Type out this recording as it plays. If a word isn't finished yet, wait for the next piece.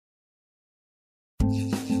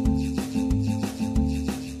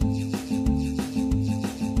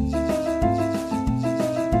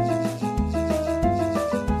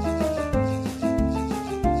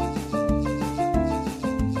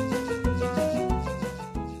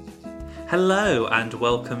Hello and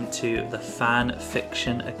welcome to the Fan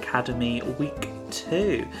Fiction Academy Week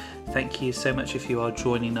 2. Thank you so much if you are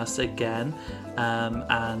joining us again.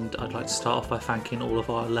 And I'd like to start off by thanking all of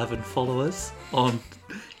our 11 followers on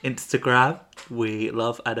Instagram. We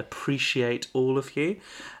love and appreciate all of you.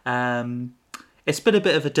 It's been a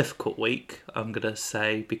bit of a difficult week, I'm going to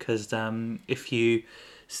say, because if you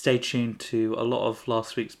stay tuned to a lot of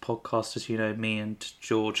last week's podcast, as you know, me and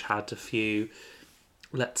George had a few,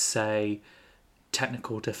 let's say,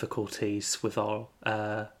 technical difficulties with our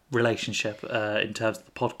relationship in terms of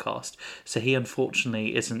the podcast. So he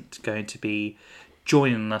unfortunately isn't going to be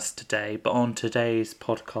joining us today. But on today's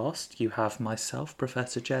podcast, you have myself,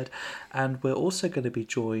 Professor Jed, and we're also going to be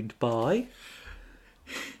joined by...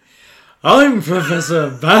 I'm Professor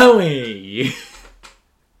Bowie!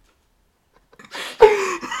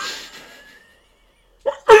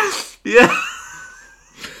 Yeah.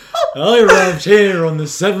 I arrived here on the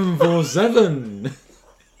 747.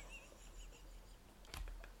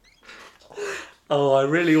 Oh, I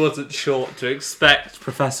really wasn't sure what to expect,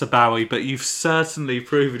 Professor Bowie, but you've certainly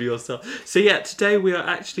proven yourself. So yeah, today we are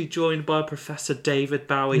actually joined by Professor David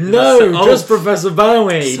Bowie. Just Professor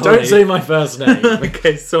Bowie. Sorry. Don't say my first name.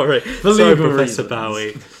 Okay, sorry. For Sorry, legal Professor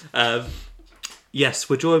reasons. Bowie. Yes,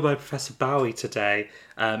 we're joined by Professor Bowie today,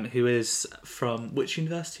 who is from... Which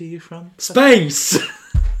university are you from? Space!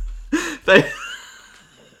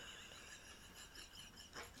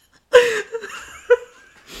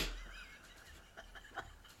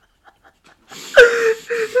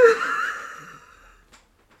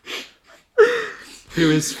 Who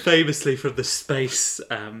is famously from the space...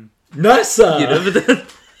 NASA!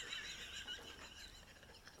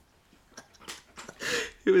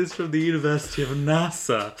 Who is from the University of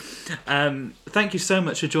NASA. Thank you so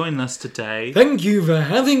much for joining us today. Thank you for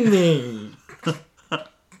having me.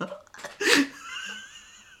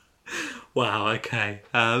 Wow, okay.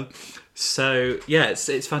 So, yeah,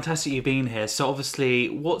 it's fantastic you being here. So, obviously,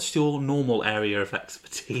 what's your normal area of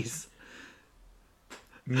expertise?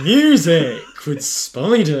 Music with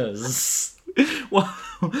spiders. Why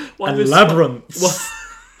And was- labyrinths.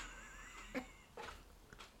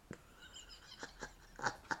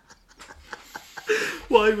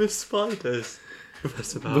 Why with spiders,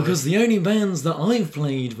 Professor Bowie? Because the only bands that I've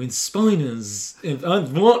played with spiders...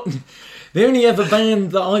 The only ever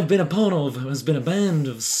band that I've been a part of has been a band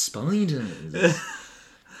of spiders.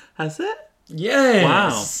 Has it? Yes.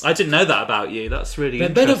 Wow, I didn't know that about you. That's really They're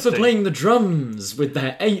better for interesting. playing the drums with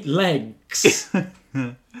their 8 legs.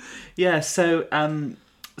 Yeah, so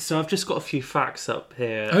I've just got a few facts up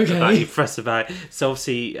here Okay. about you, Professor Bowie. So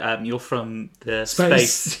obviously, you're from the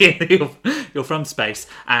Space. space. you're from space,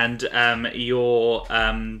 and you're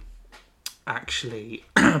actually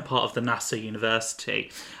part of the NASA University.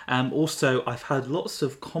 Also, I've had lots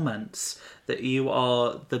of comments that you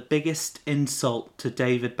are the biggest insult to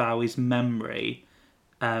David Bowie's memory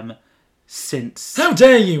since... How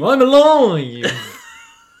dare you? I'm alive!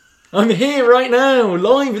 I'm here right now,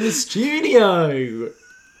 live in the studio!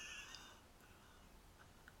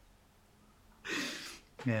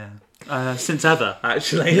 Yeah. Since ever,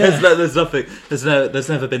 actually. Yeah. There's nothing. There's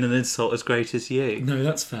never been an insult as great as you. No,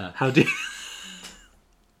 that's fair. How do you...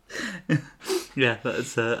 Yeah,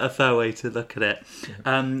 that's a fair way to look at it.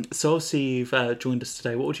 So obviously you've joined us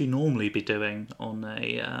today. What would you normally be doing on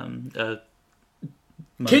a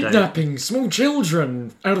Monday? Kidnapping small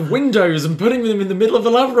children out of windows and putting them in the middle of a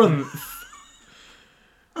labyrinth.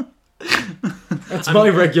 That's my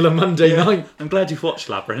regular Monday night. I'm glad you've watched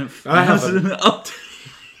Labyrinth. I haven't. Oh.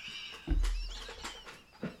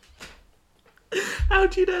 How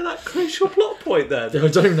do you know that crucial plot point then? I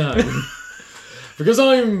don't know. Because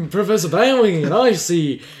I'm Professor Bowie and I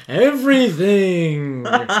see everything.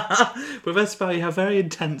 Professor Bowie, you have very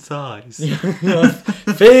intense eyes.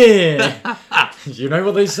 Fear. You know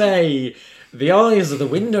what they say? The eyes are the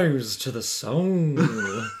windows to the soul.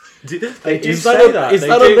 They do Is say that, that. is They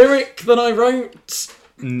that do. a lyric that I wrote?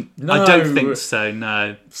 No. I don't think so,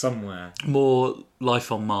 no. Somewhere. More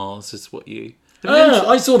Life on Mars is what you...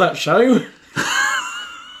 I saw that show.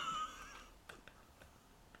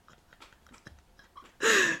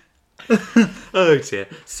 Oh dear.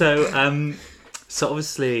 So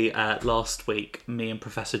obviously last week, me and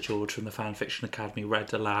Professor George from the Fan Fiction Academy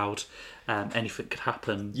read aloud Anything Could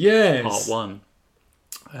Happen, Yes. Part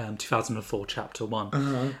 1, 2004, Chapter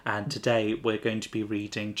 1. And today we're going to be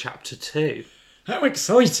reading Chapter 2. How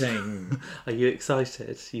exciting. Are you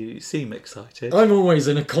excited? You seem excited. I'm always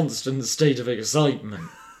in a constant state of excitement.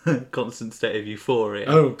 Constant state of euphoria.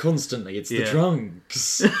 Oh, constantly. It's the Yeah.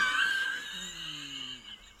 drunks.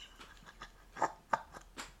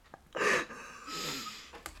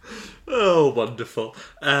 Oh, wonderful.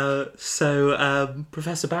 So,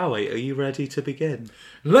 Professor Bowie, are you ready to begin?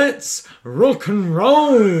 Let's rock and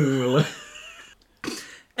roll!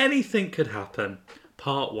 Anything Could Happen,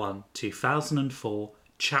 Part 1, 2004,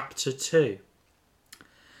 Chapter 2.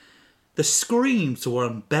 The screams were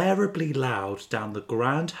unbearably loud down the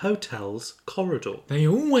Grand Hotel's corridor. They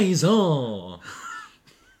always are.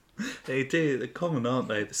 They do, they're common, aren't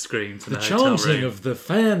they, the screams in The the hotel chanting room. of the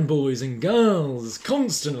fanboys and girls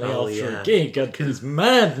constantly Oh, after yeah. a gig is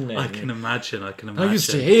maddening. I can imagine. I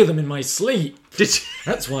used to hear them in my sleep. Did you?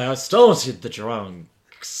 That's why I started the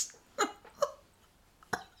drunks.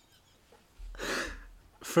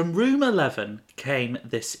 From room 11 came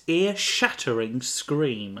this ear-shattering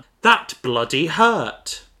scream. That bloody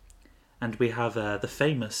hurt! And we have the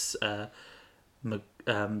famous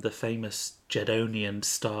Jedonian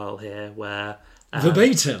style here, where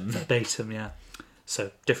verbatim, yeah.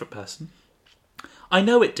 So different person. I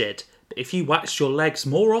know it did, but if you waxed your legs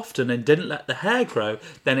more often and didn't let the hair grow,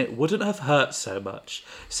 then it wouldn't have hurt so much.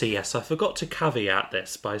 So yes, I forgot to caveat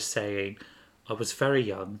this by saying I was very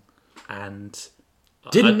young and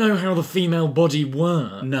Didn't know how the female body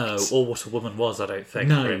worked. no, or what a woman was, I don't think,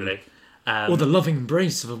 No. really. Or the loving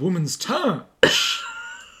embrace of a woman's touch.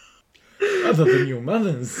 Other than your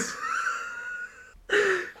mother's.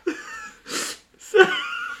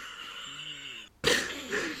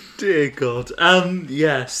 Dear God.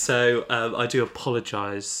 So I do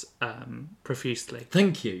apologise profusely.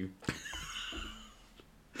 Thank you.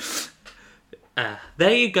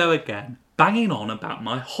 There you go again, banging on about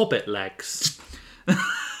my hobbit legs.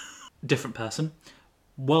 Different person.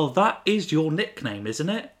 Well, that is your nickname, isn't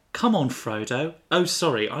it? Come on, Frodo. Oh,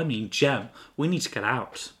 sorry, I mean Jem. We need to get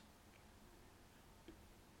out.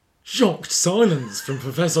 Shocked silence from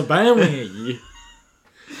Professor Bowie.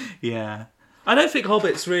 Yeah. I don't think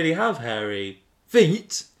hobbits really have hairy...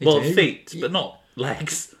 Feet? They Well, do. feet, but not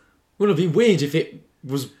legs. Well, it'd be weird if it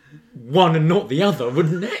was one and not the other,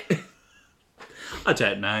 wouldn't it? I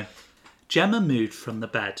don't know. Gemma moved from the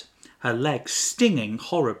bed, her legs stinging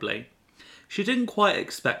horribly. She didn't quite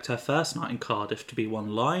expect her first night in Cardiff to be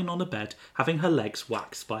one lying on a bed having her legs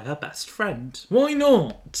waxed by her best friend. Why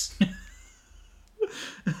not?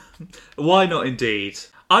 Why not indeed?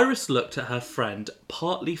 Iris looked at her friend,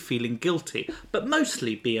 partly feeling guilty, but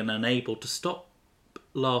mostly being unable to stop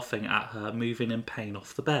laughing at her moving in pain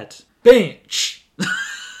off the bed. Bitch!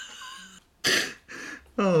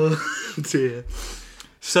 Oh dear.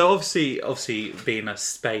 So obviously being a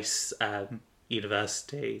space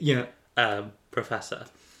university Yeah. professor,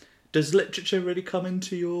 does literature really come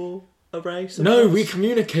into your array? No, sometimes? we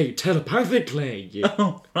communicate telepathically.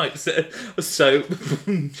 Oh, right. So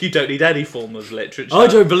you don't need any form of literature. I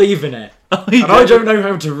don't believe in it. You And I don't know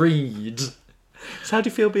how to read. So how do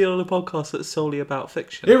you feel being on a podcast that's solely about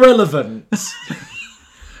fiction? Irrelevant.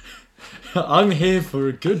 I'm here for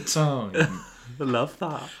a good time. I love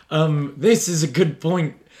that. This is a good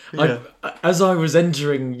point. Yeah. As I was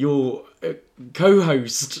entering, your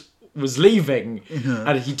co-host was leaving,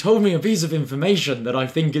 and he told me a piece of information that I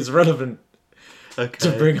think is relevant Okay.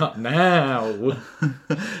 to bring up now.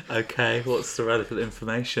 Okay, what's the relevant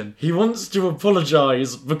information? He wants to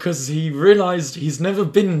apologise because he realised he's never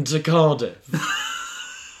been to Cardiff.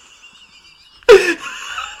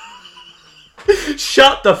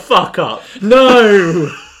 Shut the fuck up!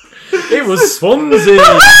 No! It was Swansea!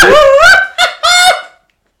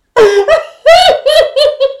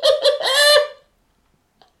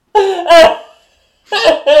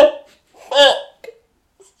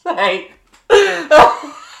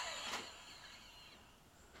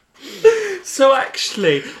 So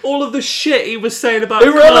actually, all of the shit he was saying about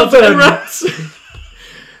Irrelevant!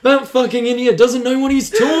 That fucking idiot doesn't know what he's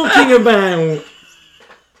talking about!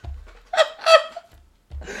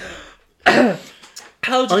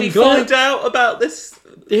 How did I'm he glad- find out about this?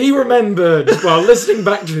 He remembered, while listening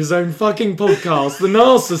back to his own fucking podcast, The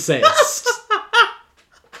Narcissist.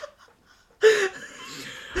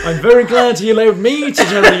 I'm very glad he allowed me to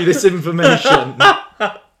tell you this information.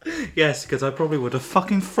 Yes, because I probably would have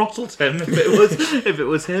fucking throttled him if it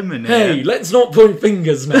was him in Hey, here. let's not point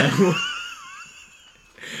fingers now.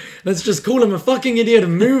 Let's just call him a fucking idiot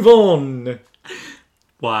and move on.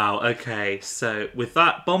 Wow. Okay. So with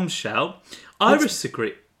that bombshell, Iris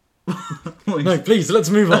agreed. No, please, let's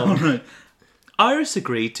move on. Iris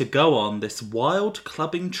agreed to go on this wild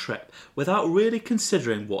clubbing trip without really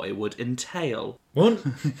considering what it would entail. What?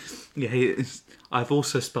 Yeah, I've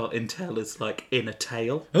also spelled entail as like in a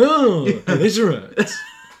tail. Oh, illiterate.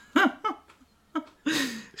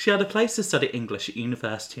 She had a place to study English at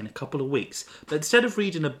university in a couple of weeks, but instead of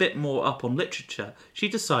reading a bit more up on literature, she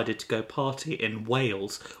decided to go party in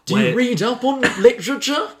Wales. Do you read up on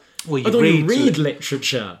literature? Well, I thought you read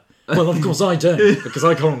literature. Well, of course I don't, because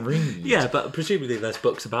I can't read. Yeah, but presumably there's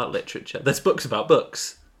books about literature. There's books about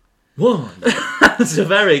books. Why? That's a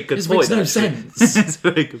very good This point. makes no actually. sense. It's a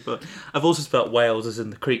very good point. I've also spelt Wales as in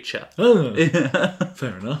the creature. Oh,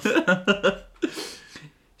 fair enough.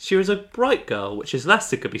 She was a bright girl, which is less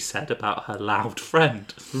that could be said about her loud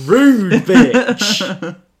friend. Rude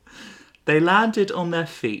bitch. They landed on their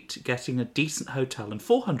feet, getting a decent hotel and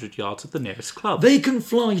 400 yards of the nearest club. They can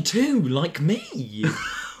fly too, like me.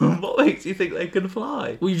 What makes you think they can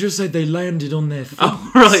fly? Well, you just said they landed on their feet.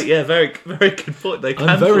 Oh, right, yeah, very, very good point. They can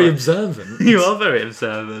I'm very fly. observant. You are very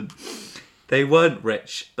observant. They weren't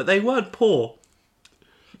rich, but they weren't poor.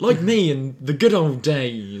 Like me in the good old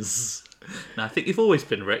days. No, I think you've always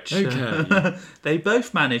been rich. Okay. They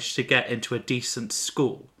both managed to get into a decent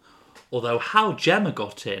school. Although how Gemma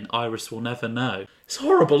got in, Iris will never know. It's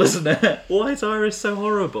horrible, isn't it? Why is Iris so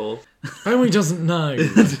horrible? Barry doesn't know.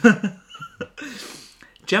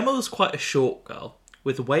 Gemma was quite a short girl,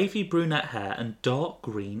 with wavy brunette hair and dark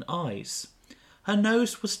green eyes. Her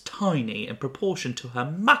nose was tiny in proportion to her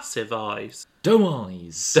massive eyes. Doe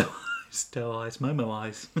eyes. Doe eyes, Momo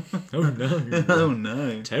eyes. Oh no. Oh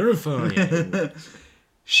no. Terrifying.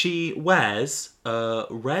 She wears a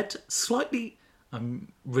red, slightly...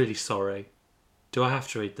 I'm really sorry. Do I have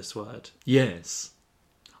to read this word? Yes.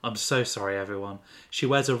 I'm so sorry, everyone. She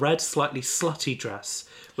wears a red, slightly slutty dress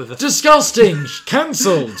with a... Disgusting!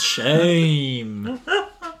 Cancelled! Shame!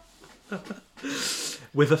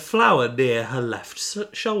 with a flower near her left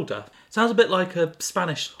shoulder. Sounds a bit like a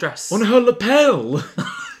Spanish dress. On her lapel!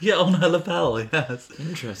 Yeah, on her lapel, yes.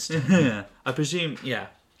 Interesting. Yeah, I presume, yeah.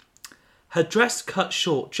 Her dress cut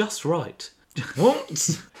short just right.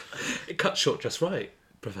 What? It cut short just right,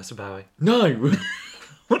 Professor Bowie. No.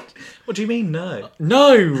 What do you mean, no?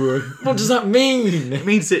 No! What does that mean? It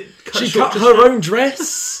means it cut She short cut just her right. own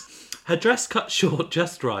dress? Her dress cut short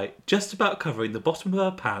just right, just about covering the bottom of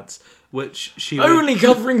her pants, which she would... Only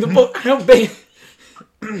covering the how big...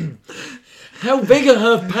 How big are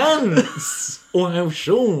her pants? Or how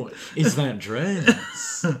short is that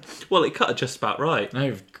dress? Well, it cut her just about right. No,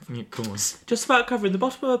 of course. Just about covering the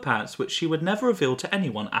bottom of her pants, which she would never reveal to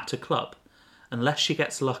anyone at a club, unless she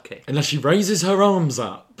gets lucky. Unless she raises her arms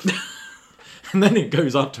up. And then it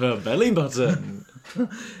goes up to her belly button.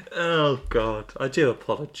 Oh, God. I do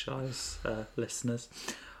apologise, listeners.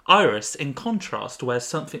 Iris, in contrast, wears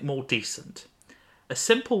something more decent. A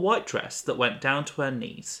simple white dress that went down to her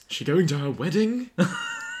knees. Is she going to her wedding?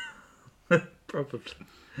 Probably.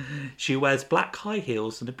 She wears black high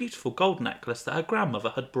heels and a beautiful gold necklace that her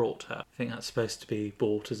grandmother had brought her. I think that's supposed to be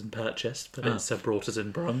bought as in purchased, but it's brought as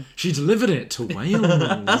in brung. She delivered it to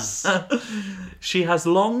Wales. She has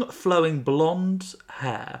long, flowing blonde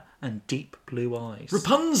hair and deep blue eyes.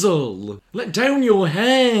 Rapunzel! Let down your I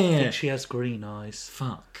hair! think she has green eyes.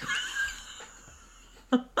 Fuck.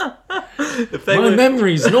 If they My were,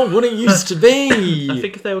 memory's not what it used to I be!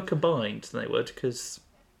 think if they were combined, they would, because...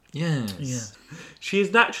 Yes. Yeah. She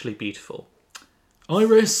is naturally beautiful.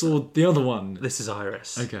 Iris or the other one? This is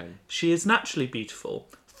Iris. Okay. She is naturally beautiful.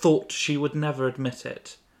 Thought she would never admit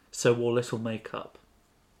it, so wore little makeup.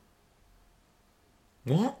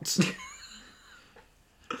 What?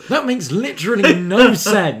 That makes literally no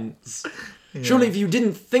sense. Yeah. Surely if you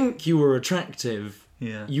didn't think you were attractive,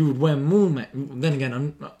 Yeah. you would wear more Then again,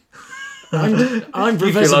 I'm You feel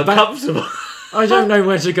Professor uncomfortable. I don't know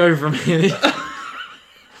where to go from here.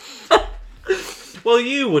 Well,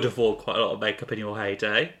 you would have worn quite a lot of makeup in your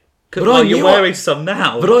heyday. But Well, I you're knew wearing some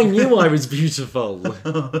now. But I knew I was beautiful.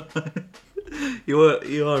 You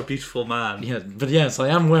are a beautiful man. Yeah, but yes, I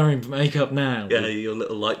am wearing makeup now. Yeah, your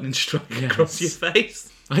little lightning strike Yes. across your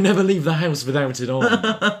face. I never leave the house without it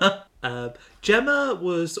on. Gemma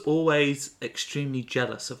was always extremely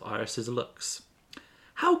jealous of Iris's looks.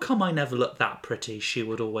 How come I never look that pretty, she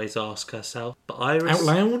would always ask herself. But Iris... Out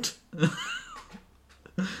loud?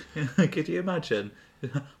 Could you imagine?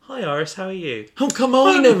 Hi Iris, how are you? How come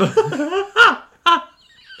I never...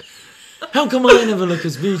 How come I never look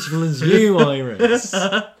as beautiful as you, Iris?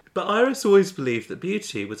 But Iris always believed that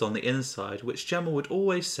beauty was on the inside, which Gemma would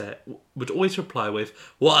always reply with,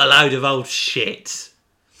 "What a load of old shit."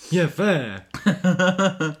 Yeah, fair. Where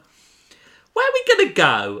are we going to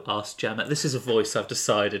go? Asked Gemma. This is a voice I've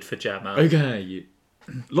decided for Gemma. Okay.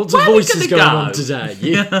 Lots Where of are we voices gonna going go? on today.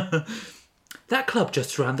 That club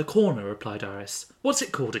just around the corner, replied Iris. What's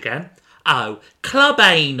it called again? Oh, Club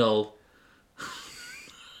Anal.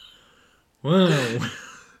 Wow.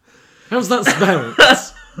 How's that spelled?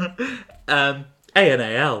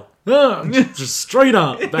 A-N-A-L. Ah, just straight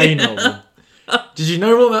up anal. Did you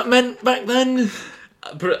know what that meant back then?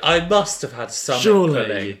 But I must have had some Surely.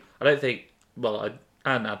 inkling. I don't think... Well, I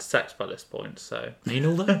hadn't had sex by this point, so...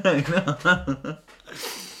 Anal though?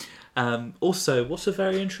 Also, what's a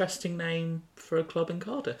very interesting name for a club in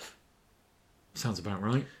Cardiff? Sounds about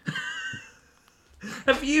right.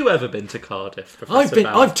 Have you ever been to Cardiff, Professor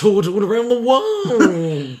Bell? I've toured all around the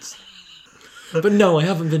world. But no, I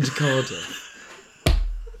haven't been to Cardiff.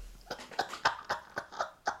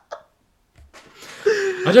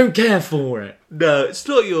 I don't care for it. No, it's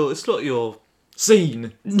not your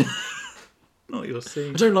Scene. not your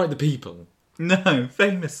scene. I don't like the people. No,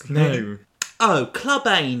 famously. No. Oh, Club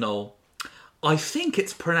Anal. I think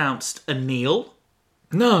it's pronounced Anil.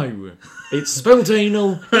 No. It's spelt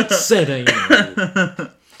anal, it's said anal.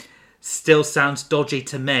 Still sounds dodgy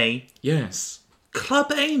to me. Yes.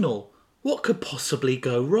 Club Anal. What could possibly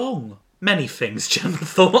go wrong? Many things, Gemma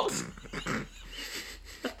thought.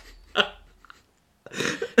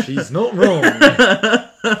 She's not wrong.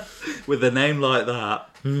 With a name like that.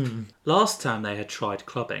 Last time they had tried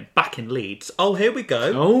clubbing, back in Leeds. Oh, here we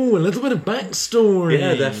go. Oh, a little bit of backstory.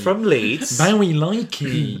 Yeah, they're from Leeds. Bowie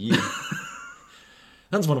likey.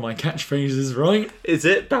 That's one of my catchphrases, right? Is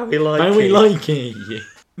it? Bowie likey. Bowie likey.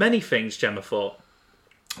 Many things, Gemma thought.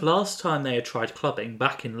 Last time they had tried clubbing,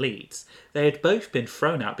 back in Leeds, they had both been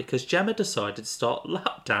thrown out because Gemma decided to start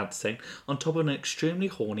lap dancing on top of an extremely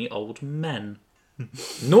horny old men.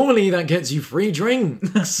 Normally that gets you free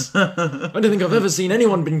drinks. I don't think I've ever seen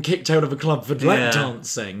anyone been kicked out of a club for lap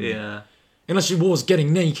dancing. Yeah. Unless you was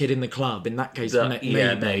getting naked in the club. In that case,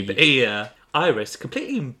 maybe. Yeah. Iris,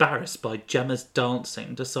 completely embarrassed by Gemma's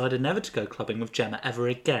dancing, decided never to go clubbing with Gemma ever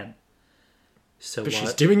again. So But why...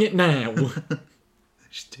 she's doing it now.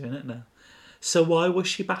 She's doing it now. So why was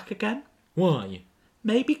she back again? Why?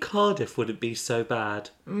 Maybe Cardiff wouldn't be so bad.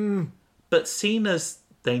 But seeing as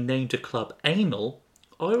they named a club Anal,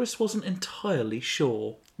 Iris wasn't entirely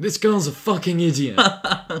sure. This girl's a fucking idiot.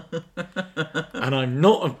 And I'm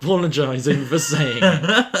not apologising for saying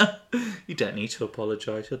it. You don't need to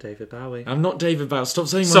apologise, you're David Bowie. I'm not David Bowie. Stop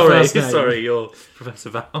saying my first name. Sorry, you're Professor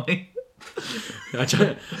Bowie.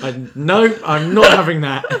 No, I'm not having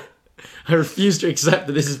that. I refuse to accept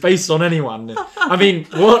that this is based on anyone. I mean,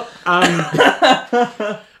 what?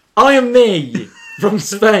 I am me from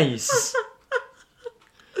space.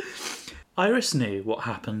 Iris knew what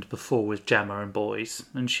happened before with Gemma and boys,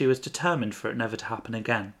 and she was determined for it never to happen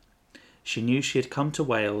again. She knew she had come to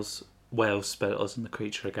Wales spelled us and the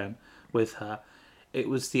creature again, with her. It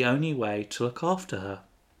was the only way to look after her.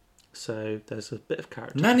 So there's a bit of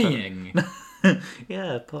character. Nannying.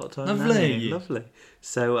 Yeah, part-time Lovely. nannying. Lovely.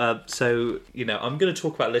 So I'm going to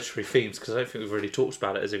talk about literary themes because I don't think we've really talked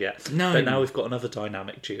about it as of yet. No. But now we've got another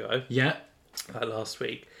dynamic duo. Yeah. Like last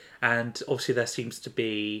week. And obviously there seems to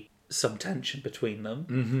be some tension between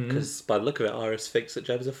them because by the look of it, Iris thinks that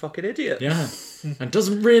Gemma's a fucking idiot. Yeah. And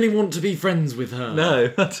doesn't really want to be friends with her.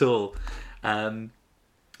 No, at all.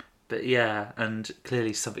 But yeah, and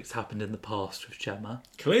clearly something's happened in the past with Gemma.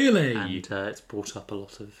 Clearly. And it's brought up a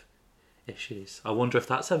lot of issues. I wonder if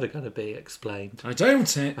that's ever going to be explained. I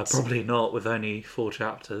doubt it. Probably not, with only 4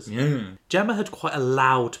 chapters. Yeah. Gemma had quite a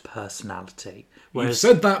loud personality. You've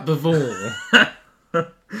said that before.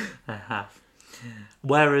 I have.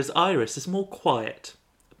 Whereas Iris is more quiet.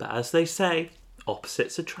 But as they say,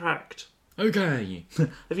 opposites attract. Okay.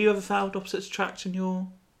 Have you ever found opposites attract in your...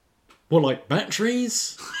 What, like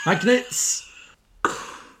batteries? Magnets?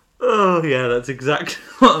 Oh, yeah, that's exactly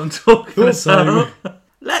what I'm talking about. So.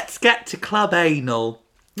 Let's get to Club Anal.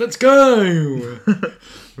 Let's go!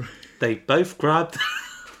 They both grabbed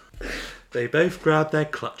their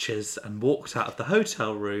clutches and walked out of the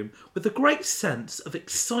hotel room with a great sense of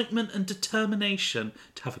excitement and determination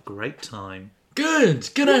to have a great time. Good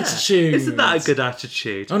attitude. Isn't that a good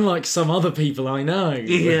attitude? Unlike some other people I know.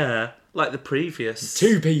 Yeah, like the previous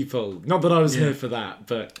 2 people. Not that I was here for that,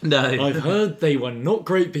 but No. I've heard they were not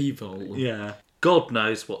great people. Yeah. God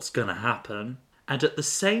knows what's going to happen. And at the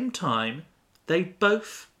same time, they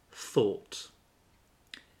both thought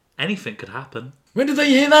anything could happen. Where did they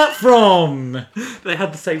hear that from? They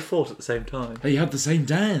had the same thought at the same time. They had the same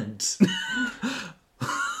dad.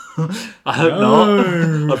 I hope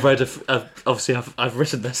No. not. I've read obviously I've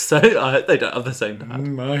written this, so I hope they don't have the same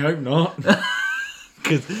dad. I hope not.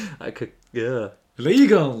 Because I could,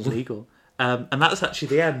 Legal. And that's actually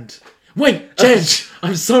the end. Wait, Jen,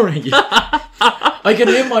 I'm sorry. I can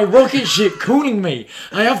hear my rocket ship calling me.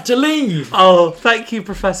 I have to leave. Oh, thank you,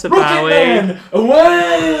 Professor Rocket Bowie. Man,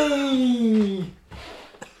 away!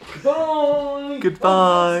 Bye.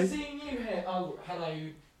 Goodbye. Nice seeing you here. Oh, hello.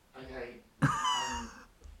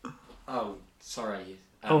 Oh, sorry.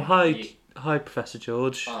 Hi, Professor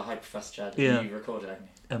George. Hi, Professor Jed. Yeah. Are you recording?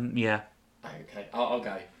 Yeah. Okay, I'll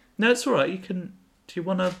go. No, it's all right. You can. Do you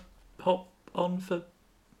want to hop on for?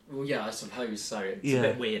 Well, yeah, I suppose so. It's Yeah. a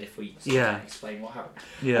bit weird if we Yeah. can't explain what happened.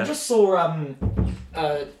 Yeah. I just saw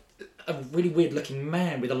a really weird looking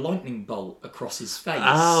man with a lightning bolt across his face.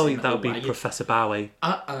 Oh, in the that would be hallway. Professor Bowie.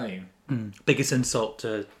 Uh-oh. Biggest insult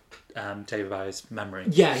to David Bowie's memory.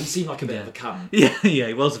 Yeah, he seemed like a bit of a cunt. Yeah,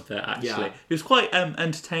 he was a bit actually. Yeah. He was quite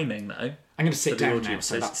entertaining though. I'm going to sit For the down now, audiences.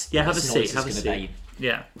 so that's... Yeah, have a this seat, noise is have a gonna seat. be-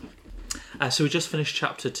 Yeah. So we just finished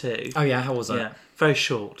chapter 2. Oh, yeah, how was it? Yeah, very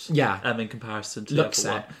short. Yeah. In comparison to Looks the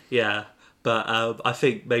other it. one. Yeah, but I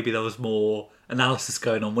think maybe there was more analysis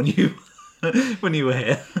going on when you when you were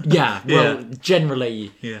here. Yeah, well, Yeah.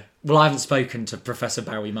 generally... Yeah. Well, I haven't spoken to Professor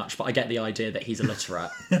Bowie much, but I get the idea that he's illiterate.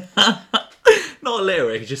 Not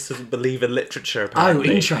illiterate. He just doesn't believe in literature. Oh,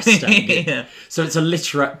 Apparently. interesting. Yeah. So it's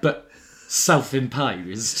illiterate, but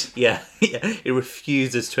self-imposed. Yeah. He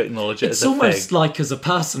refuses to acknowledge it It's as a almost thing. like as a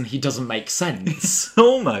person he doesn't make sense.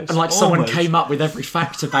 Almost. And like someone almost. came up with every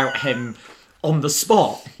fact about him on the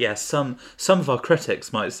spot. Yeah, some of our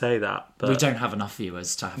critics might say that, but We don't have enough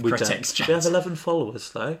viewers to have we critics, don't. Jed. We have 11 followers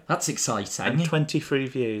though, That's exciting. and 23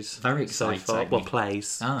 views. Very so far. exciting. Well,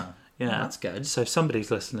 plays. Ah, Yeah, well, that's good. So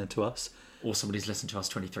somebody's listening to us. Or somebody's listened to us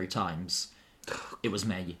 23 times. It was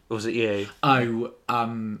me. Or was it you? Oh,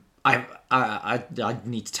 I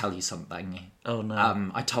need to tell you something. Oh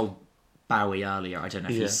no. I told Bowie earlier, I don't know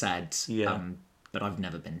if Yeah. he said, Yeah. but I've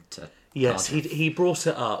never been to Yes, Cardiff. he brought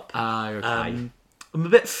it up. Oh, okay. I'm a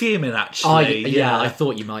bit fuming actually. I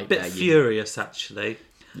thought you might a bit be. furious actually.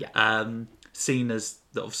 Yeah. Seeing as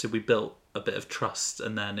that obviously we built a bit of trust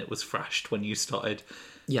and then it was thrashed when you started.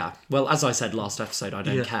 Yeah. Well, as I said last episode, I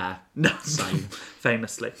don't Yeah. care. No, So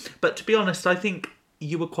famously. But to be honest, I think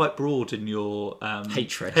you were quite broad in your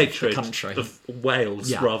Hatred of the country. of Wales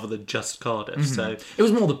Yeah. rather than just Cardiff. So it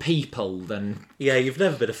was more the people than yeah, you've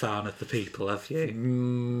never been a fan of the people, have you?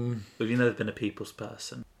 Have you never been a people's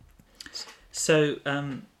person? So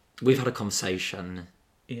we've had a conversation,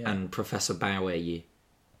 yeah. and Professor Bowie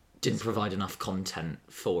didn't provide enough content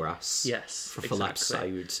for us. Yes, for full exactly.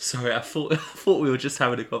 episodes. Sorry, I thought we were just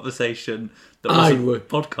having a conversation that wasn't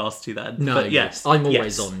podcasty then. No, but yes, I'm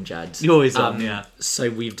always yes. on, Jed. You're always on, yeah.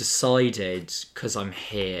 So we've decided, because I'm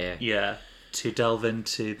here, Yeah, to delve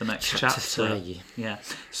into the next chapter. 3. Yeah.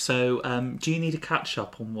 So, do you need a catch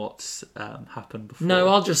up on what's happened before? No,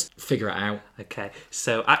 I'll just figure it out. Okay.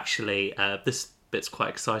 So actually, this bit's quite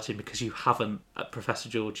exciting because you haven't, Professor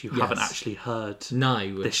George, you haven't actually heard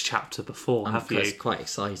No, this chapter before, have you? It's quite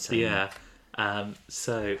exciting. Yeah.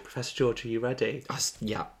 So, Professor George, are you ready?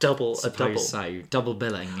 Yeah. Double. So double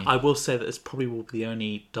billing. I will say that this probably will be the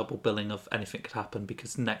only double billing of anything could happen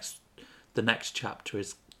because the next chapter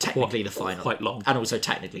is Technically the final, quite long. and also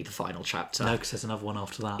technically the final chapter. No, because there's another one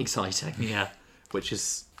after that. Exciting. Yeah, which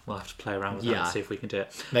is we'll have to play around with that Yeah. and see if we can do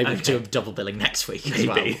it. Maybe we Okay. do a double billing next week as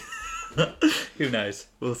well. Maybe. Who knows?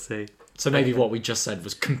 We'll see. So maybe what we just said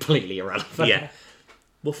was completely irrelevant. Yeah,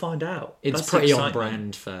 we'll find out. It's That's pretty on excitement.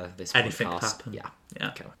 brand for this Anything could podcast. happen. Yeah. Yeah.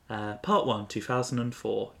 Okay. Part 1,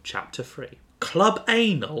 2004, Chapter 3. Club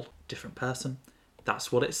Anal. Different person.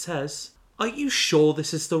 That's what it says. Are you sure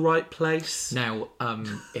this is the right place? Now,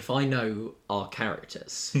 if I know our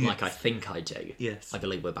characters, like I think I do, Yes. I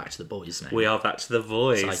believe we're back to the boys now. We are back to the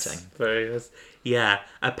voice. Exciting. Very nice. Yeah,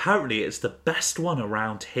 apparently it's the best one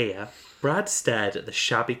around here. Brad stared at the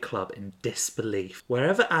shabby club in disbelief.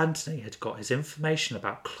 Wherever Anthony had got his information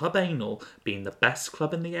about Club Anal being the best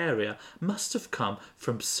club in the area must have come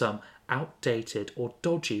from some outdated or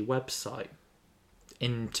dodgy website.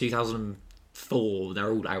 In 2004,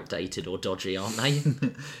 they're all outdated or dodgy, aren't they?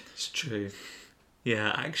 It's true.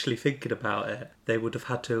 Yeah, actually thinking about it, they would have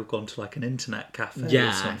had to have gone to like an internet cafe or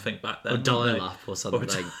Yeah. something back then. Or wouldn't they? dial-up or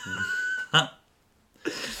something.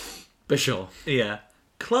 But sure. Yeah.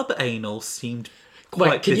 Club Anal seemed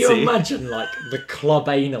quite Wait, can busy. you imagine, like, the Club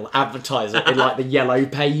Anal advertisement in, like, the yellow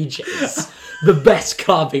pages? The best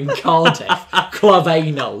club in Cardiff, Club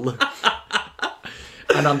Anal.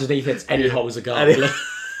 And underneath it's any holes a garden.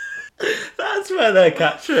 That's where their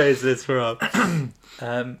catchphrase is from.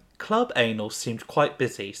 Club Anal seemed quite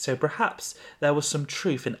busy, so perhaps there was some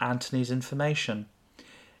truth in Anthony's information.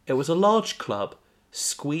 It was a large club,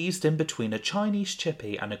 squeezed in between a Chinese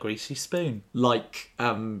chippy and a greasy spoon. Like,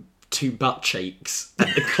 two butt cheeks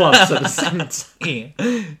at the clubs at the centre.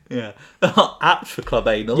 Yeah. Apt for Club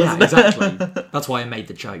Anal, Yeah, isn't it? exactly. That's why I made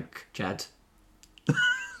the joke, Jed.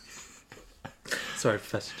 Sorry,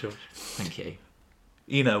 Professor George. Thank you.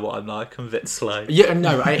 You know what I'm like. I'm a bit slow. Yeah,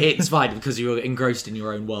 no, it's fine because you're engrossed in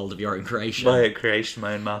your own world of your own creation. My own creation,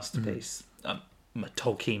 my own masterpiece. I'm a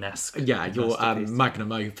Tolkien-esque Yeah, your masterpiece.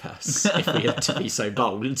 magnum opus, if we are to be so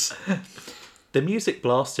bold. The music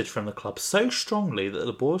blasted from the club so strongly that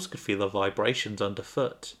the boys could feel the vibrations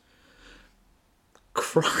underfoot.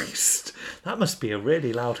 Christ, that must be a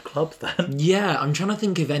really loud club then. Yeah, I'm trying to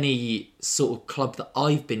think of any sort of club that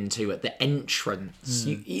I've been to at the entrance.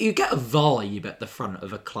 You get a vibe at the front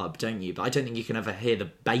of a club, don't you? But I don't think you can ever hear the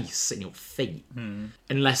bass in your feet.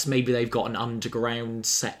 Unless maybe they've got an underground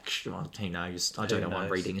section. Well, who knows? I don't know why I'm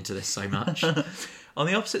reading into this so much. On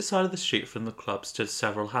the opposite side of the street from the club stood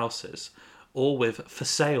several houses, all with for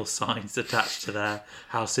sale signs attached to their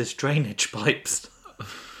houses' drainage pipes.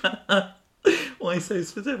 Why so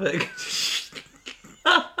specific?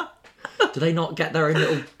 Do they not get their own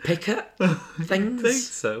little picket things? I think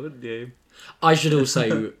so, wouldn't you? I should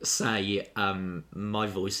also say my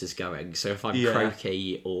voice is going, so if I'm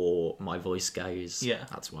croaky or my voice goes,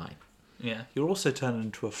 that's why. Yeah, you're also turning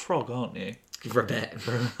into a frog, aren't you? For a bit.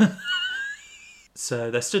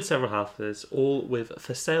 So there stood several houses, all with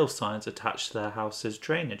for sale signs attached to their houses'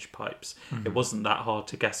 drainage pipes. It wasn't that hard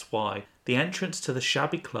to guess why. The entrance to the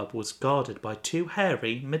shabby club was guarded by two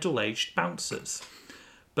hairy, middle-aged bouncers,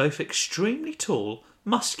 both extremely tall,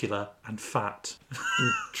 muscular and fat.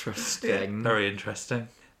 Interesting. Very interesting.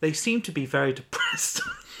 They seemed to be very depressed.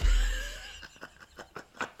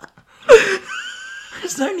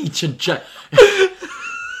 There's no need to judge.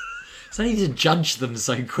 There's no need to judge them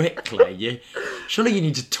so quickly. Surely you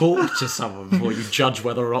need to talk to someone before you judge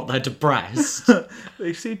whether or not they're depressed.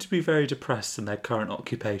 They seemed to be very depressed in their current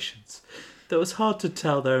occupations. It was hard to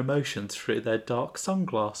tell their emotions through their dark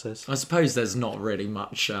sunglasses. I suppose there's not really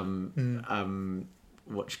much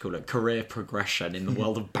career progression in the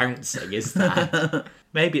world of bouncing, is there?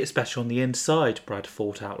 Maybe it's better on the inside, Brad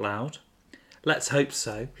thought out loud. Let's hope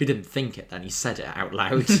so. He didn't think it then, he said it out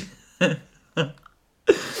loud.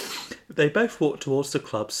 They both walked towards the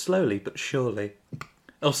club slowly but surely.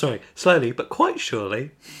 Oh, sorry, slowly but quite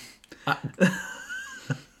surely.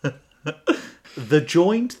 They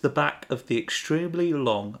joined the back of the extremely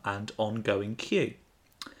long and ongoing queue.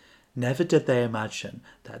 Never did they imagine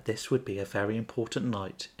that this would be a very important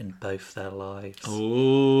night in both their lives.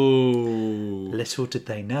 Ooh. Little did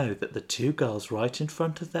they know that the two girls right in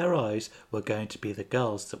front of their eyes were going to be the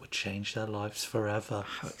girls that would change their lives forever.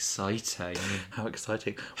 How exciting. How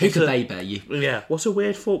exciting. Who could they be? Yeah, what a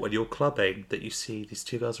weird thought when you're clubbing that you see these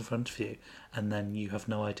two girls in front of you and then you have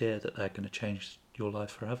no idea that they're going to change your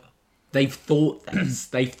life forever. They've thought this.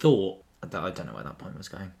 They've thought... I don't know where that point was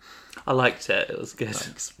going. I liked it. It was good.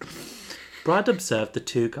 Thanks. Brad observed the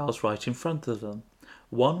two girls right in front of them.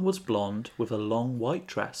 One was blonde with a long white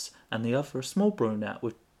dress and the other a small brunette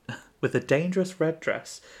with a dangerous red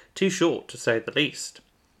dress, too short to say the least.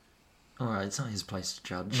 Alright, it's not his place to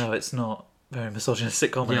judge. No, it's not. Very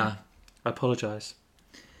misogynistic comment. Yeah. I apologise.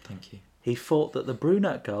 Thank you. He thought that the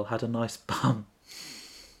brunette girl had a nice bum.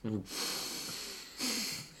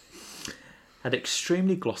 Had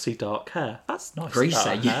extremely glossy dark hair. That's nice. Greasy.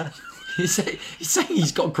 Dark hair. He's saying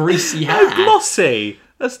he's got greasy hair. No, glossy.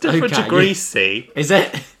 That's different to greasy. Is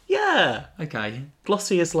it? Yeah. Okay.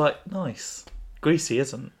 Glossy is like nice. Greasy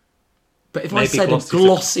isn't. But if Maybe I said a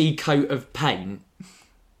glossy coat of paint,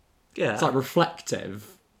 yeah, it's like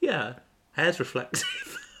reflective. Yeah. Hair's reflective.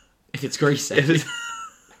 If it's greasy.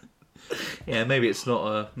 Yeah, maybe it's not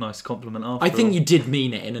a nice compliment after I think all. you did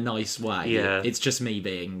mean it in a nice way. Yeah. It's just me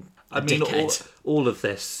being a mean, dickhead. all of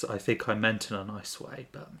this, I think I meant in a nice way,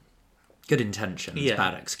 but... Good intentions, Yeah.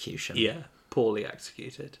 bad execution. Yeah, poorly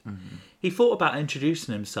executed. Mm-hmm. He thought about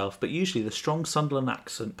introducing himself, but usually the strong Sunderland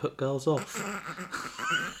accent put girls off.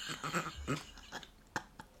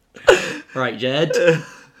 Right, Jed.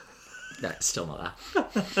 No, it's still not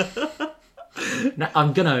there. Now,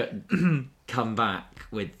 I'm going to come back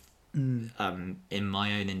with... in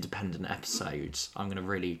my own independent episodes, I'm going to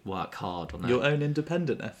really work hard on that. Your own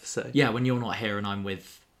independent episode? Yeah, when you're not here and I'm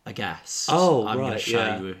with a guest. Oh, I'm going to right,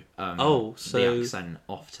 show the accent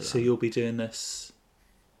off to them. So you'll be doing this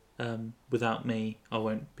without me? I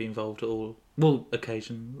won't be involved at all? Well,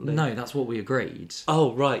 occasionally? No, that's what we agreed.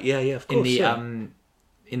 Oh, right, yeah, of course, in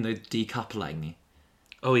the decoupling.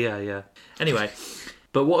 Oh, yeah. Anyway,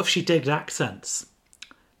 but what if she digged accents?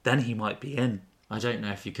 Then he might be in. I don't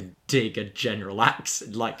know if you could dig a general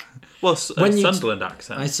accent, like... Well, Sunderland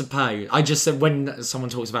accent. I suppose. I just said when someone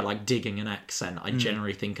talks about, like, digging an accent, I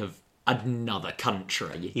generally think of another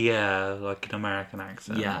country. Yeah, like an American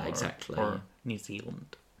accent. Yeah, exactly. Or New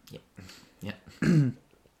Zealand. Yeah.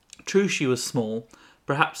 True, she was small.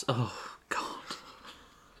 Perhaps... Oh, God.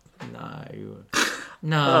 No.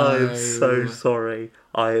 No. I'm so sorry.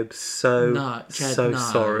 I am so, No, Jed, so no.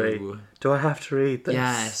 sorry. Do I have to read this?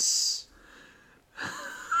 Yes.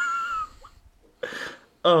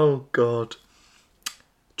 Oh, God.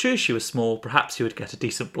 True, she was small. Perhaps he would get a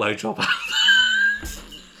decent blowjob out of her.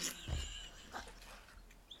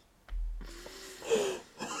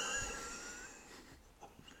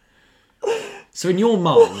 So in your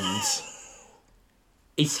mind,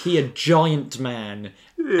 is he a giant man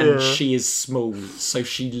and she is small, so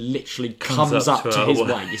she literally comes up to her his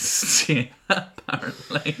waist? Yeah,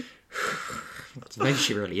 apparently. Maybe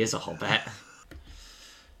she really is a hobbit.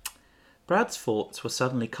 Brad's thoughts were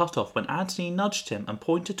suddenly cut off when Anthony nudged him and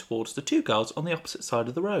pointed towards the two girls on the opposite side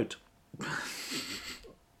of the road.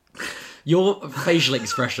 Your facial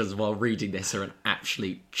expressions while reading this are an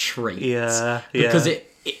absolute treat. Yeah, Because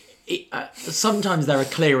sometimes they're a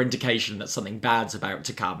clear indication that something bad's about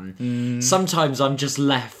to come. Sometimes I'm just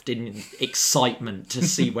left in excitement to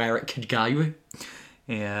see where it could go.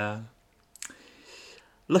 Yeah.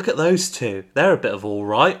 Look at those two. They're a bit of all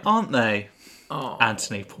right, aren't they? Oh,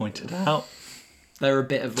 Anthony pointed out. they're a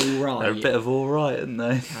bit of all right. They're a bit of all right, aren't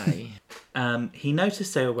they? Okay. He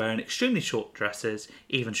noticed they were wearing extremely short dresses,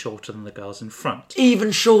 even shorter than the girls in front.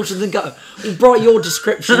 Even shorter than go. By your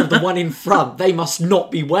description of the one in front, they must not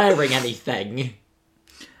be wearing anything.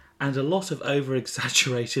 And a lot of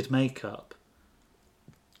over-exaggerated makeup.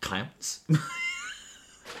 Clowns.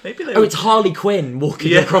 Maybe they Oh, were... it's Harley Quinn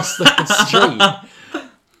walking across the street.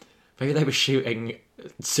 Maybe they were shooting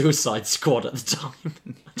Suicide Squad at the time.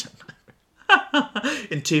 I don't know.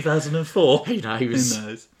 in 2004. Who knows? Who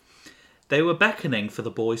knows? They were beckoning for the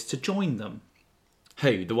boys to join them.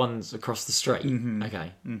 Who? The ones across the street? Mm-hmm.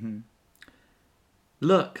 Okay.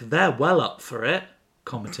 Look, they're well up for it,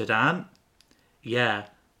 commented Ant. Yeah,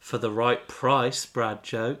 for the right price, Brad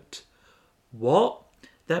joked. What?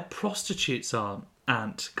 They're prostitutes,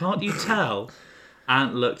 Ant. Can't you tell?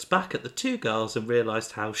 Ant looked back at the two girls and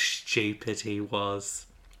realised how stupid he was.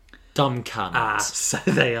 Dumb cunt. Ah, so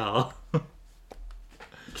they are.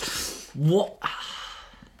 What?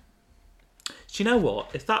 Do you know what?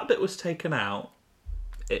 If that bit was taken out,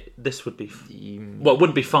 this would be... Well, it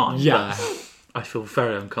wouldn't be fine. Yeah. But I feel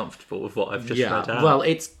very uncomfortable with what I've just read out. Well,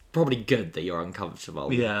 it's probably good that you're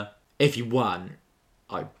uncomfortable. Yeah. If you weren't,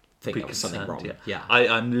 I think there was Concerned, something wrong. Yeah.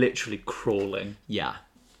 I'm literally crawling Yeah.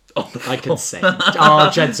 on the I can floor. see. Oh,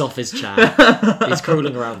 Jed's off his chair. He's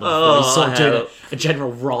crawling around the floor. He's sort of doing a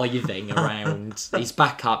general writhing around. He's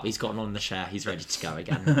back up. He's gotten on the chair. He's ready to go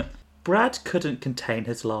again. Brad couldn't contain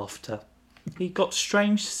his laughter. He got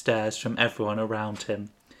strange stares from everyone around him.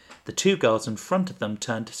 The two girls in front of them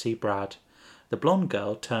turned to see Brad. The blonde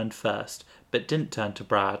girl turned first, but didn't turn to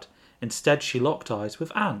Brad. Instead, she locked eyes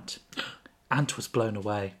with Ant. Ant was blown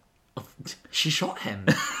away. She shot him.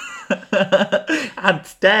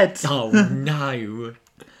 Ant's dead! Oh, no.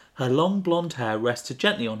 Her long blonde hair rested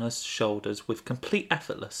gently on her shoulders with complete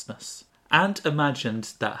effortlessness. Ant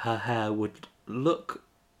imagined that her hair would look...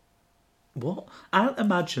 What? Ant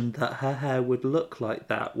imagined that her hair would look like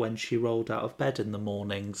that when she rolled out of bed in the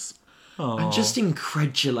mornings. I'm just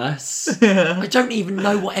incredulous. I don't even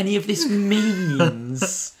know what any of this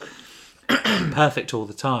means. Perfect all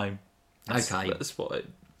the time. Okay. That's what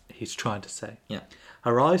he's trying to say. Yeah.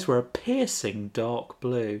 Her eyes were a piercing dark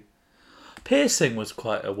blue. Piercing was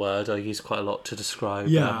quite a word I used quite a lot to describe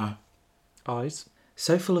eyes.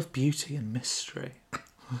 So full of beauty and mystery.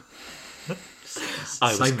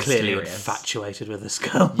 I was clearly infatuated with this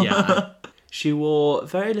girl. Yeah. She wore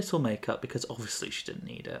very little makeup because obviously she didn't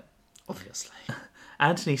need it. Obviously.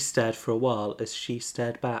 Anthony stared for a while as she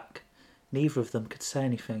stared back. Neither of them could say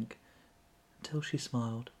anything until she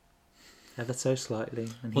smiled. Ever so slightly.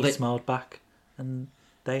 And he smiled back. And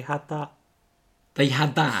they had that. They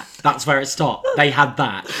had that. That's where it stopped. They had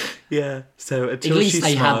that. Yeah. So until At least she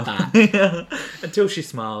they smiled, had that. Yeah. Until she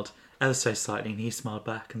smiled ever so slightly and he smiled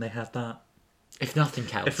back and they had that. If nothing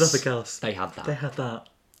else. If nothing else. They had that. They had that.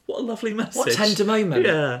 What a lovely message. What a tender moment.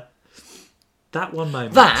 Yeah. That one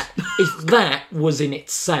moment. That, if that was in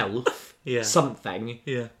itself Yeah. something,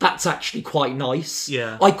 Yeah. that's actually quite nice.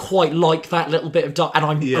 Yeah. I quite like that little bit of dark, and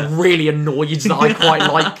I'm really annoyed that I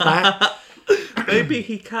quite like that.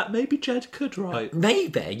 Maybe Jed could write.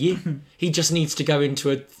 Maybe. He just needs to go into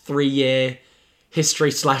a 3-year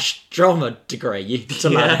history/drama degree to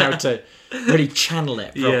learn how to really channel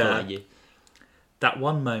it properly. Yeah. That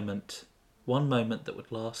one moment that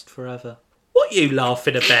would last forever. What are you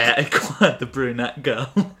laughing about? Inquired the brunette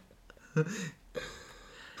girl.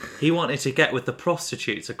 He wanted to get with the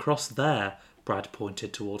prostitutes across there. Brad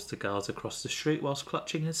pointed towards the girls across the street whilst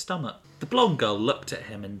clutching his stomach. The blonde girl looked at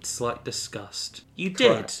him in slight disgust. You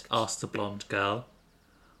did? Correct. Asked the blonde girl.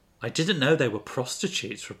 I didn't know they were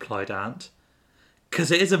prostitutes, replied Ant.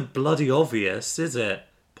 'Cause it isn't bloody obvious, is it?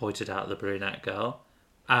 Pointed out the brunette girl.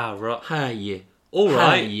 Ah, right. Hey. All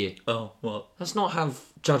right. Hey. Oh, what? Let's not have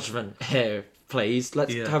judgment here, please.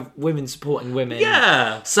 Let's Yeah. have women supporting women.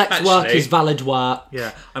 Yeah. Sex work actually. is valid work.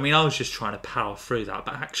 Yeah. I mean, I was just trying to power through that,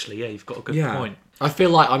 but actually, yeah, you've got a good point. I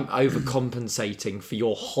feel like I'm overcompensating for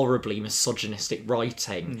your horribly misogynistic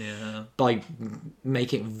writing Yeah. by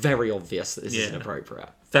making it very obvious that this is Yeah. inappropriate.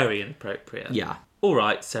 Very inappropriate. Yeah. All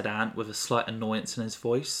right, said Ant with a slight annoyance in his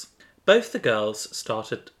voice. Both the girls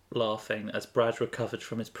started laughing as Brad recovered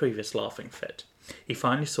from his previous laughing fit. He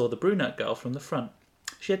finally saw the brunette girl from the front.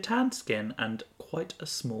 She had tanned skin and quite a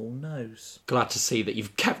small nose. Glad to see that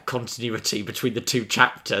you've kept continuity between the two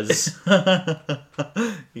chapters.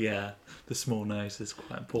 Yeah, the small nose is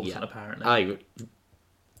quite important, Yeah. apparently.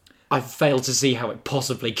 I failed to see how it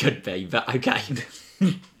possibly could be, but okay.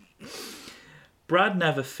 Brad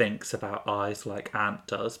never thinks about eyes like Ant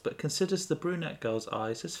does, but considers the brunette girl's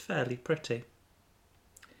eyes as fairly pretty.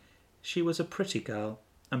 She was a pretty girl,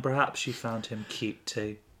 and perhaps she found him cute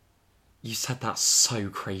too. You said that so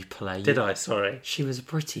creepily. Did I? Sorry. She was a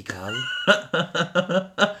pretty girl.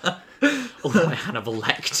 All like Hannibal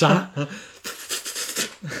Lecter.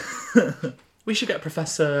 We should get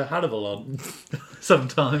Professor Hannibal on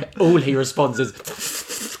sometime. All he responds is...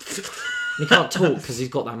 He can't talk because he's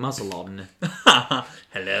got that muzzle on.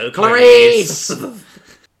 Hello, Clarice!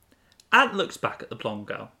 Ant looks back at the blonde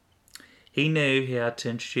girl. He knew he had to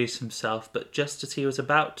introduce himself, but just as he was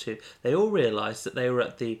about to, they all realised that they were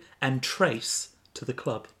at the entrance to the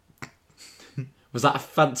club. Was that a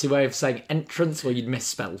fancy way of saying entrance, or you'd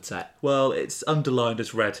misspelt it? Well, it's underlined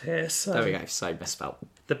as red here, so... There we go, so misspelt.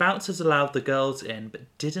 The bouncers allowed the girls in,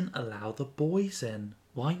 but didn't allow the boys in.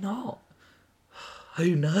 Why not?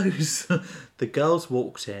 Who knows? The girls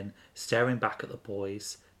walked in, staring back at the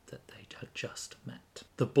boys that they had just met.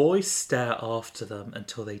 The boys stare after them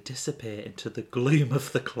until they disappear into the gloom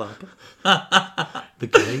of the club. The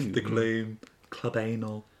gloom. The gloom. Club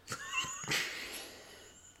anal.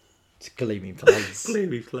 It's a gloomy place.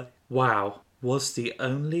 Gloomy play. Wow. Was the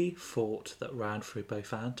only thought that ran through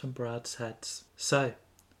both Ant and Brad's heads. So,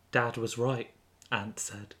 Dad was right, Ant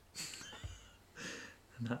said.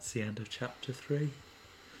 And that's the end of chapter 3.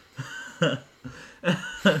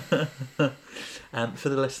 And for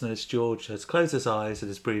the listeners, George has closed his eyes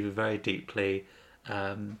and is breathing very deeply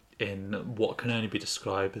in what can only be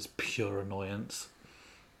described as pure annoyance.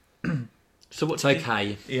 So what? It's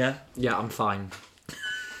okay. Yeah. Yeah, I'm fine.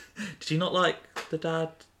 Did you not like the dad?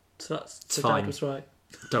 So that's the fine. Dad was right.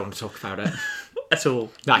 Don't want to talk about it. At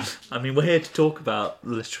all. No. I mean, we're here to talk about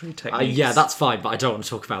literary techniques. Yeah, that's fine, but I don't want to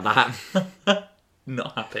talk about that.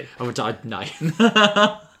 Not happy. No.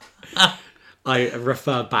 I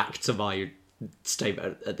refer back to my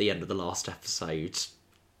statement at the end of the last episode.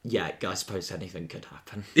 Yeah, I suppose anything could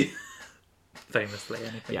happen. Famously,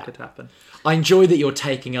 anything Yeah. could happen. I enjoy that you're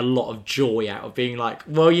taking a lot of joy out of being like,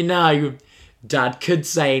 well, you know, Dad could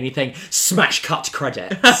say anything. Smash cut to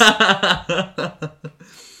credits.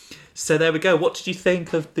 So there we go. What did you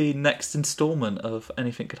think of the next instalment of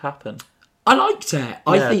Anything Could Happen? I liked it. Yeah.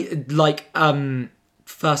 I think, like,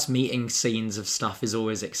 first meeting scenes of stuff is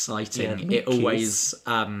always exciting. Yeah, It always,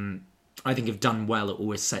 I think if done well, it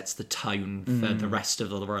always sets the tone for the rest of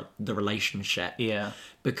the relationship. Yeah.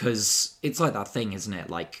 Because it's like that thing, isn't it?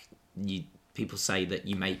 Like, people say that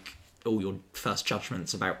you make all your first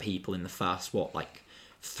judgments about people in the first,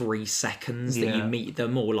 3 seconds that you Yeah. meet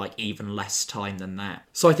them, or like even less time than that.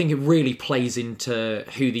 So I think it really plays into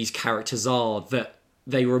who these characters are, that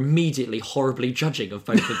they were immediately horribly judging of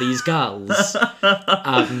both of these girls.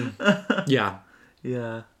 Yeah.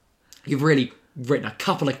 Yeah. You've really written a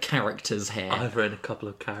couple of characters here. I've written a couple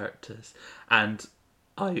of characters, and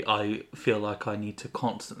I feel like I need to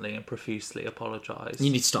constantly and profusely apologise.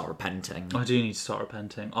 You need to start repenting. I do need to start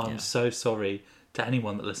repenting. I'm so sorry to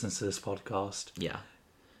anyone that listens to this podcast Yeah.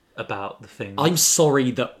 about the things. I'm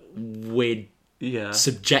sorry that we're Yeah.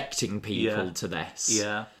 subjecting people Yeah. to this.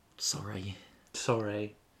 Yeah. Sorry.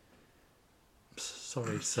 Sorry,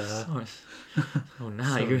 sir. Oh no,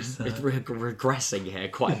 Sorry, sir. we're regressing here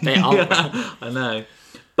quite a bit, aren't we? I know,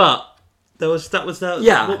 but that was the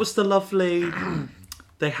Yeah. What was the lovely?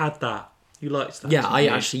 They had that. You liked that? Yeah, didn't I you?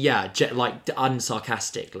 actually, like,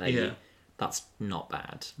 unsarcastically, Yeah. that's not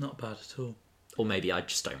bad. Not bad at all. Or maybe I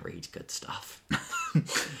just don't read good stuff.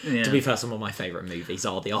 Yeah. To be fair, some of my favourite movies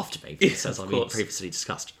are the after movies, as of we course. previously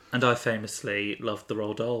discussed. And I famously loved the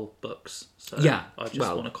Roald Dahl books. So Yeah, I just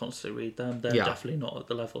well, want to constantly read them. They're yeah. definitely not at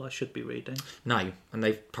the level I should be reading. No, and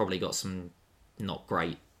they've probably got some not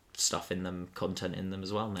great stuff in them, content in them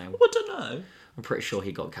as well now. I don't know. I'm pretty sure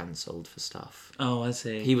he got cancelled for stuff. Oh, I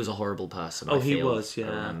see. He was a horrible person. Oh, I he feel. was, yeah.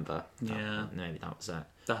 I remember. Yeah. Maybe that was it.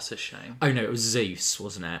 That's a shame. Oh no, it was Zeus,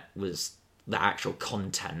 wasn't it? Was the actual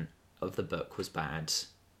content of the book was bad.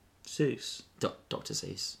 Zeus. Dr.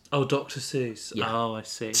 Zeus. Oh, Dr. Seuss. Yeah. Oh, I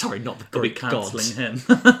see. Sorry, not the We'll be Greek god. cancelling him.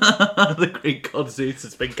 The Greek god Zeus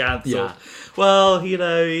has been cancelled. Yeah. Well, you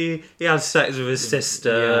know, he had sex with his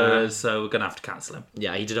sister, Yeah. so we're going to have to cancel him.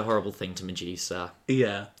 Yeah, he did a horrible thing to Medusa.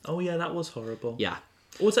 Yeah. Oh, yeah, that was horrible. Yeah.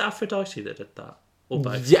 Or was it Aphrodite that did that? Or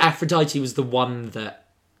both? Yeah, Aphrodite was the one that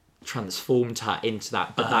transformed her into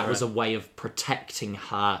that, but that was a right. way of protecting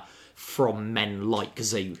her from men like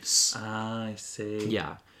Zeus. Ah, I see.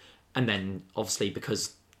 Yeah. And then, obviously,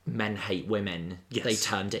 because men hate women, Yes. they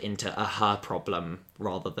turned it into a her problem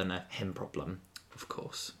rather than a him problem. Of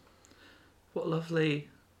course. What lovely...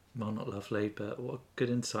 Well, not lovely, but what a good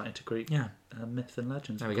insight into Greek myth and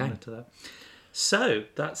legends. There we we've gone go. into that. So,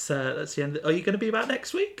 that's the end. Are you going to be back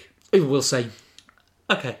next week? Ooh, we'll see.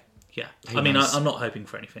 Okay, yeah. Who I mean, knows? I'm not hoping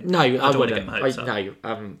for anything. No, I don't want to wouldn't. get my hopes up. No,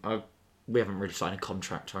 we haven't really signed a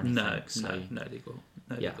contract or anything. No, so. no legal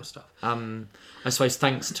stuff. I suppose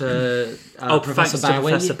thanks to thanks Professor to Bowie,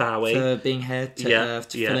 Professor Bowie. for being here to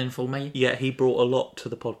fill in for me. Yeah, he brought a lot to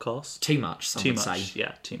the podcast. Too much, some Too would much. say.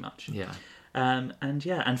 Yeah, too much. Yeah. And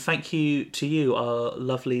thank you to you, our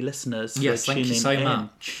lovely listeners, for Yes, tuning thank you so in.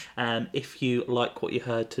 much. If you like what you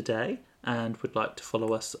heard today and would like to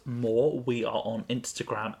follow us more, we are on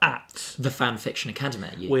Instagram at. The Fanfiction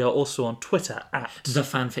Academy. We are also on Twitter at. The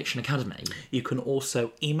Fanfiction Academy. You can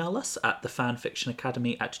also email us at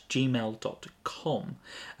thefanfictionacademy@gmail.com.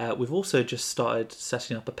 We've also just started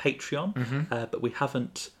setting up a Patreon, but we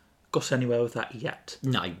haven't got anywhere with that yet.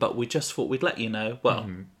 No. But we just thought we'd let you know. Well,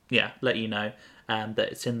 let you know that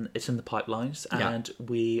it's in the pipelines, and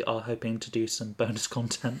we are hoping to do some bonus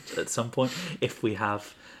content at some point if we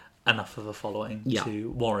have enough of a following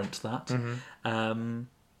to warrant that.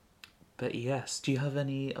 But yes, do you have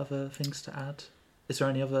any other things to add? Is there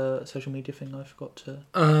any other social media thing I forgot to?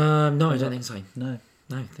 No, I don't think so. No.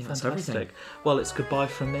 No, I think that's Fantastic. everything. Well, it's goodbye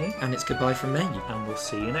from me, And it's goodbye from me. and we'll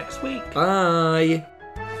see you next week. Bye.